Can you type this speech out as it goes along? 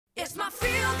It's my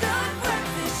feel-good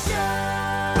breakfast show.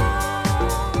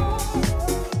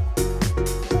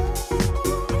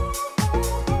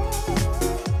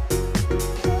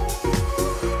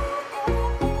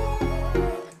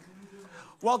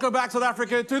 Welcome back, South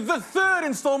Africa, to the third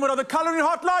installment of the Culinary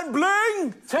Hotline.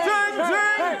 Bling! Ting,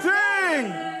 ting,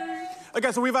 ting!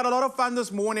 Okay, so we've had a lot of fun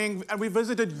this morning, and we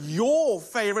visited your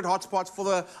favorite hotspots for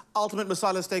the ultimate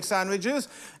Masala Steak Sandwiches.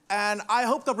 And I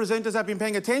hope the presenters have been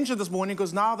paying attention this morning,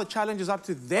 because now the challenge is up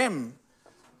to them.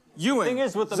 Ewan, the thing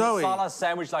is with the Zoe. masala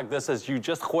sandwich like this is you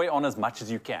just gooi on as much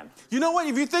as you can. You know what?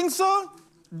 If you think so,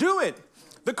 do it.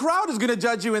 The crowd is going to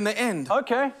judge you in the end.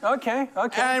 Okay.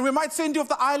 And we might send you off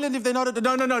the island if they're not...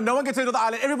 No one gets sent off the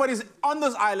island. Everybody's on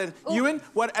this island. Ooh. Ewan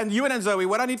and Zoe,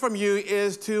 what I need from you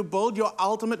is to build your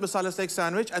ultimate Masala Steak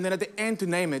Sandwich, and then at the end to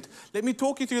name it. Let me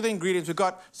talk you through the ingredients. We've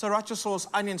got sriracha sauce,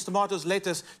 onions, tomatoes,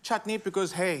 lettuce, chutney,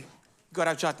 because, hey, you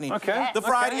gotta have chutney. Okay. The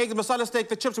fried egg, the masala steak,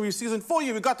 the chips we've seasoned for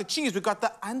you. We've got the cheese, we've got the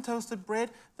untoasted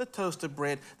bread, the toasted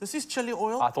bread. This is chili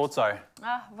oil. I thought so.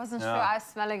 Wasn't sure. I was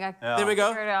smelling it. There we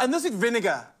go. And this is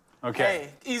vinegar. Okay.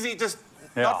 Hey, easy, just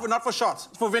not for shots,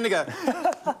 it's for vinegar.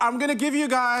 I'm gonna give you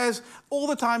guys all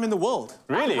the time in the world.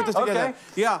 Really? Okay.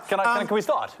 Yeah. Can we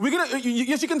start? We're gonna.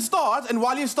 Yes, you can start. And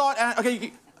while you start,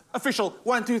 okay, official.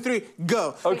 1, 2, 3,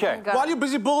 go. Okay. While you're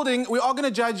busy building, we are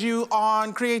gonna judge you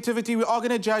on creativity. We are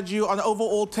gonna judge you on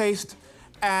overall taste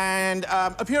and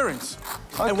appearance.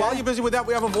 Okay. And while you're busy with that,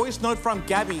 we have a voice note from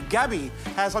Gabby. Gabby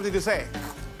has something to say.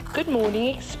 Good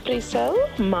morning, Expresso.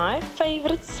 My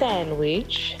favorite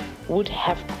sandwich would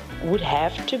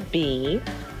have to be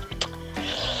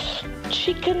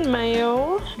chicken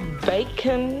mayo,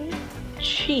 bacon,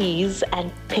 cheese, and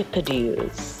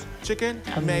pepperdews. Chicken,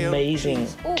 amazing,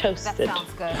 Ooh, toasted. That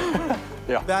sounds good.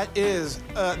 Yeah. That is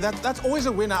that's always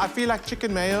a winner. I feel like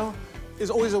chicken mayo is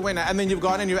always a winner. And then you've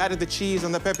gone and you added the cheese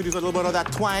and the pepperdews, a little bit of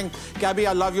that twang. Gabby,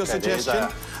 I love your suggestion.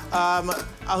 I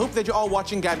hope that you're all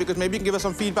watching, Gabby, because maybe you can give us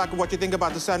some feedback of what you think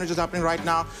about the sandwiches happening right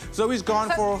now. Zoe's gone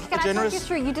for a generous... Can I talk you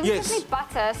through? You didn't give me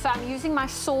butter, so I'm using my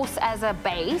sauce as a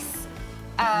base.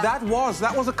 That was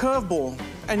a curveball.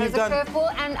 And you've done... a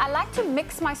curveball, and I like to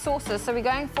mix my sauces, so we're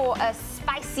going for a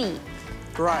spicy...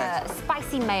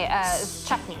 spicy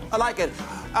chutney. I like it.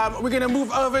 We're going to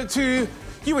move over to...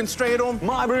 Ewan, straight on.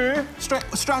 My brew.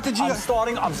 Strategy.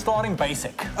 I'm starting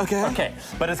basic. Okay. Okay,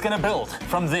 but it's going to build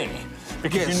from there.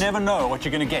 Because you never know what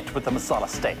you're going to get with the masala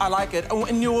steak. I like it.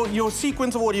 In your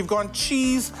sequence of order, you've gone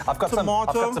cheese, I've got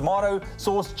tomato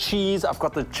sauce, cheese. I've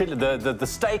got the chili, the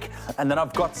steak, and then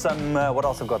I've got some. What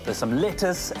else I've got? There's some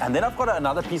lettuce, and then I've got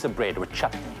another piece of bread with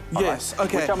chutney. Yes. Right,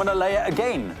 okay. Which I'm going to layer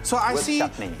again. So I see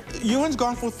chutney. Ewan's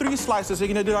gone for 3 slices. So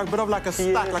you're going to do like a bit of like a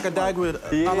stack, like a Dagwood.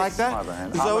 Yes, I like that.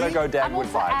 Zoe, I'm going to go Dagwood I'm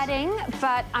also adding,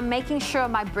 but I'm making sure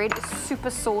my bread is super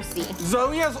saucy.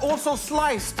 Zoe has also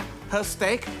sliced her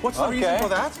steak. What's the reason for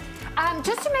that?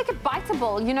 Just to make it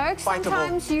biteable, you know.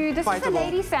 Sometimes this is a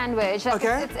lady sandwich.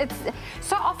 Okay. It's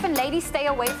so often ladies stay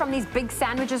away from these big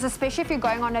sandwiches, especially if you're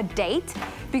going on a date,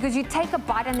 because you take a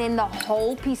bite and then the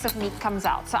whole piece of meat comes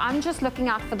out. So I'm just looking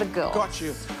out for the girl. Got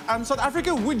you. South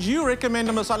Africa, would you recommend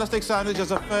a masala steak sandwich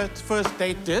as a first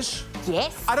date dish?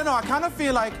 Yes. I don't know. I kind of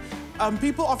feel like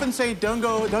people often say don't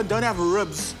have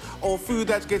ribs or food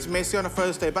that gets messy on a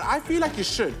first date, but I feel like you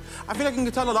should. I feel like you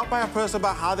can tell a lot by a person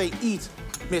about how they eat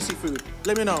messy food.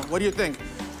 Let me know. What do you think?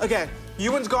 Okay,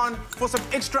 Ewan's gone for some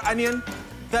extra onion.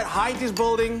 That height is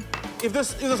building. If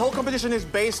this whole competition is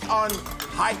based on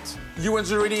height,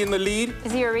 Ewan's already in the lead.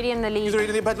 Is he already in the lead? He's already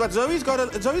in the lead. But Zoe's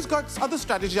got other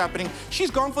strategy happening. She's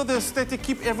gone for the aesthetic,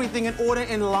 keep everything in order,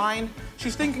 in line.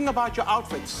 She's thinking about your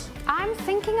outfits. I'm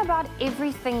thinking about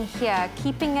everything here,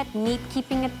 keeping it neat,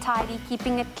 keeping it tidy,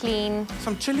 keeping it clean.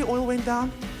 Some chili oil went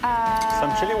down.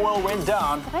 Some chili oil went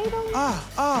down.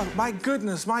 My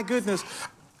goodness.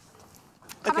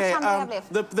 Okay,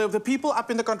 the people up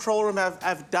in the control room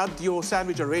have dubbed your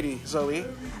sandwich already, Zoe.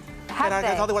 Can I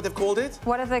tell you what they've called it?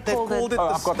 What have they called it? They've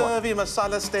called it the Sturvy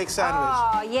Masala Steak Sandwich.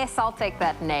 Oh, yes, I'll take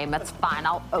that name. It's fine.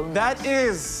 I'll own it. That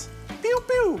is... Pew,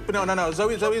 pew. No.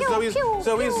 Zoe's...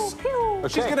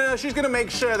 She's gonna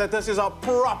make sure that this is a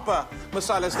proper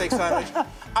Masala Steak Sandwich.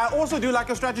 I also do like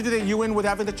a strategy that you win with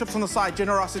having the chips on the side,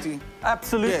 generosity.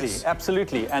 Absolutely, yes.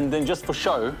 Absolutely. And then just for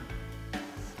show,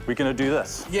 we're gonna do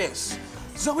this. Yes.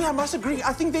 Zoe, I must agree.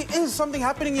 I think there is something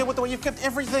happening here with the way you've kept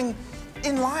everything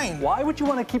in line. Why would you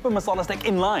want to keep a masala steak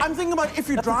in line? I'm thinking about if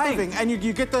you're driving and you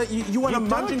get you want to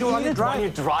munch into while you're driving.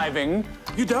 When you're driving.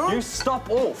 You don't? You stop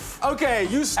off. Okay,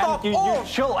 you stop off.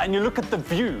 You chill and you look at the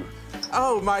view.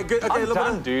 Oh my good. Okay, I'm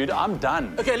done, dude. I'm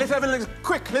done. Okay, let's have a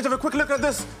quick look at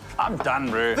this. I'm done,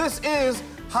 bro. This is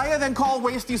higher than Carl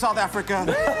Wasty, South Africa.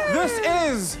 This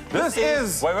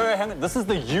is. Wait, hang on. This is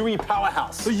the Yui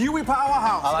Powerhouse. The Yui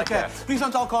Powerhouse. I like that. Please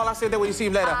don't tell Carl I said that when you see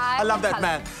him later. I love that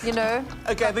man. You know.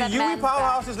 Okay, the Yui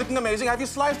Powerhouse is looking amazing. Have you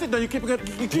sliced it? No, you're keeping it.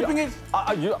 You're keeping it.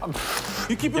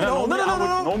 You keep it. No.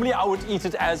 Normally I would eat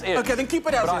it as is. Okay, then keep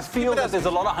it as But I is. feel that there's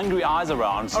a lot of hungry eyes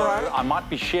around, so I might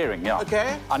be sharing. Yeah.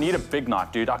 Okay. I need a big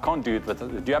knife, dude. I can't do it with.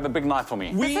 Do you have a big knife for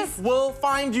me? We will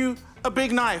find you a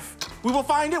big knife. We will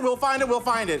find it. We'll find it. We'll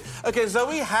find it. Okay,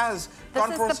 Zoe has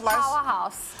gone for a This is the slice.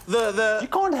 powerhouse. You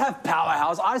can't have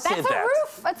Powerhouse. I said That's that. a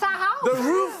roof. It's a house.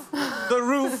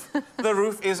 The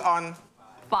roof is on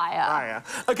Fire. fire.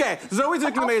 Okay, Zoe's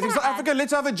looking amazing. South Africa,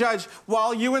 let's have a judge.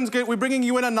 While Ewan's good, we're bringing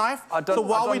Ewan a knife. I don't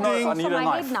know if I need a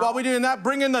knife. While we're doing that,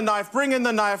 bring in the knife. Bring in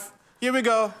the knife. Here we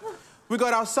go. We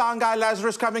got our sound guy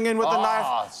Lazarus coming in with the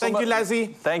knife. Thank you,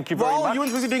 Lazzy. Thank you very much. While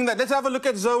Ewan's busy doing that, let's have a look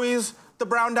at Zoe's, the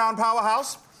brown down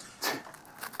powerhouse.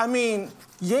 I mean,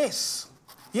 yes.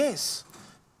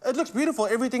 It looks beautiful.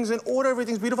 Everything's in order.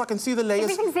 Everything's beautiful. I can see the layers.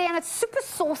 Everything's there and it's super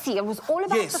saucy. It was all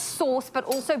about the sauce, but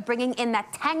also bringing in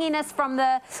that tanginess from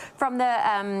the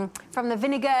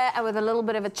vinegar and with a little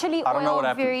bit of a chili oil,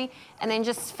 and then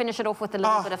just finish it off with a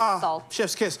little bit of salt.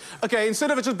 Chef's kiss. Okay, instead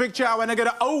of it just big chow, and I get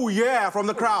a oh yeah from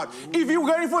the crowd. If you're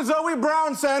going for Zoe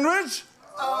Brown sandwich,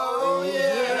 oh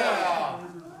yeah.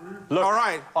 Look, all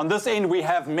right. On this end, we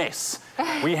have mess.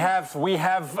 We have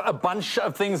a bunch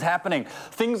of things happening.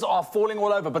 Things are falling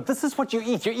all over, but this is what you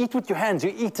eat. You eat with your hands.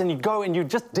 You eat and you go and you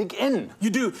just dig in. You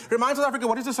do. Remind South Africa,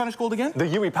 what is the sandwich called again? The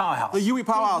Yui Powerhouse. The Yui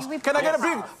Powerhouse. Can I get a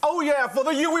big oh yeah for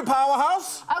the Yui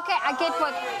Powerhouse? Okay, I get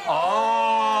what...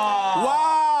 Oh!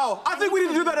 Wow! I think we need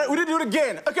to do that. We need to do it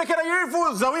again. Okay, can I hear it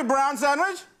for Zoe Brown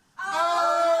sandwich?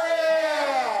 Oh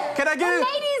yeah! Can I get it? Ladies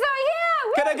are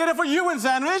here! Can I get it for Ewan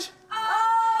sandwich?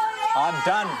 I'm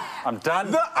done.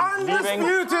 The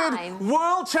undisputed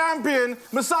world champion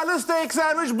Masala Steak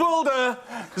Sandwich builder,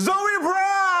 Zoe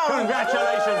Brown!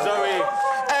 Congratulations, Zoe.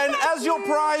 And as your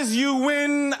prize, you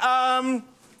win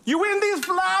these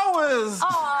flowers.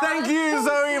 Thank you,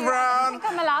 Zoe Brown. I think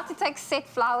I'm allowed to take set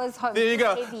flowers home. There you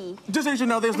go. Heavy. Just so you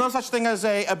know, there's no such thing as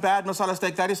a bad masala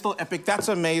steak. That is still epic. That's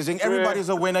amazing. Everybody's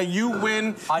a winner. You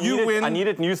win. I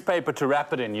needed newspaper to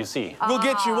wrap it in, you see. We'll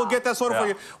get you. We'll get that sorted for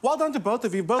you. Well done to both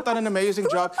of you. Both done an amazing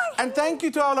job. And thank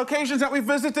you to our locations that we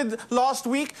visited last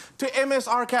week, to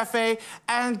MSR Cafe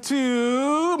and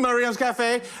to Miriam's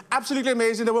Cafe. Absolutely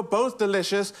amazing. They were both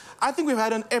delicious. I think we've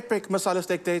had an epic masala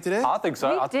steak day today. I think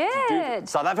so. We did. Dude,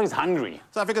 South Africa's hungry.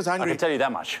 South Africa's hungry. I can tell you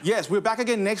that much. Yes, we're back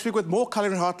again next week with more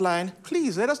Colouring Hotline.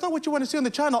 Please, let us know what you want to see on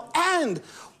the channel. And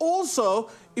also,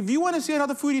 if you want to see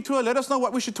another foodie tour, let us know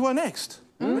what we should tour next.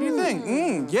 What do you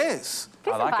think? Yes.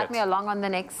 Please I like invite it. me along on the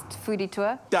next foodie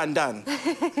tour. Done.